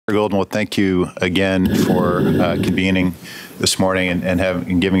Golden, well, thank you again for convening this morning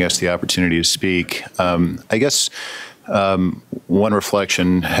and giving us the opportunity to speak. I guess one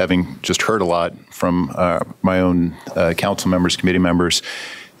reflection, having just heard a lot from my own council members, committee members,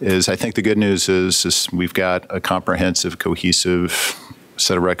 is I think the good news is we've got a comprehensive, cohesive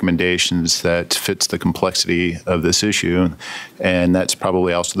set of recommendations that fits the complexity of this issue, and that's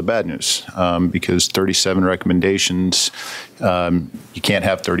probably also the bad news, because 37 recommendations, you can't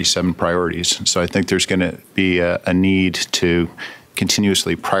have 37 priorities. So I think there's going to be a need to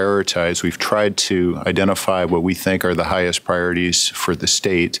continuously prioritize. We've tried to identify what we think are the highest priorities for the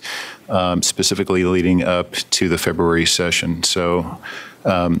state, specifically leading up to the February session. So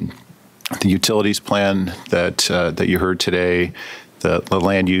the utilities plan that you heard today, the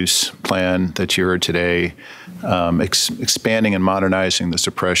land use plan that you heard today, expanding and modernizing the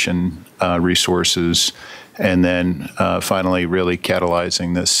suppression resources, and then finally really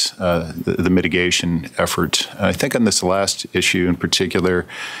catalyzing this, the mitigation effort. I think on this last issue in particular,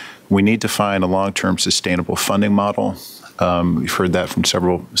 we need to find a long-term sustainable funding model. We've heard that from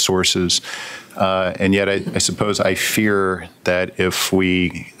several sources. And yet, I suppose I fear that if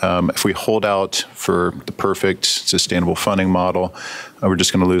we hold out for the perfect sustainable funding model, we're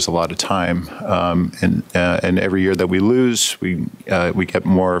just going to lose a lot of time. And every year that we lose, we get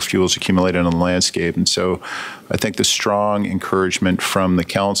more fuels accumulated on the landscape. And so, I think the strong encouragement from the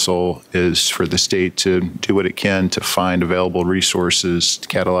council is for the state to do what it can to find available resources to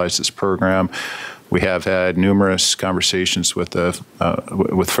catalyze this program. We have had numerous conversations with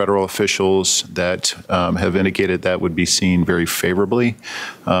federal officials that have indicated that would be seen very favorably.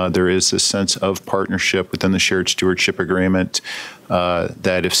 There is this sense of partnership within the shared stewardship agreement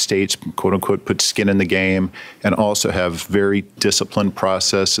that if states, quote unquote, put skin in the game and also have very disciplined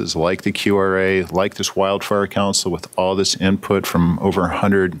processes like the QRA, like this Wildfire Council with all this input from over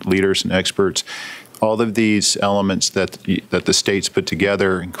 100 leaders and experts, all of these elements that the states put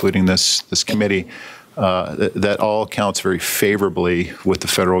together, including this committee, that all counts very favorably with the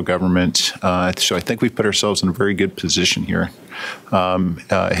federal government. So I think we've put ourselves in a very good position here,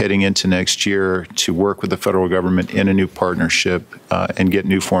 heading into next year to work with the federal government in a new partnership and get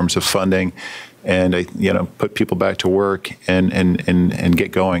new forms of funding, and put people back to work and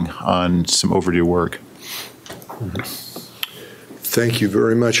get going on some overdue work. Thank you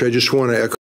very much. I just want to echo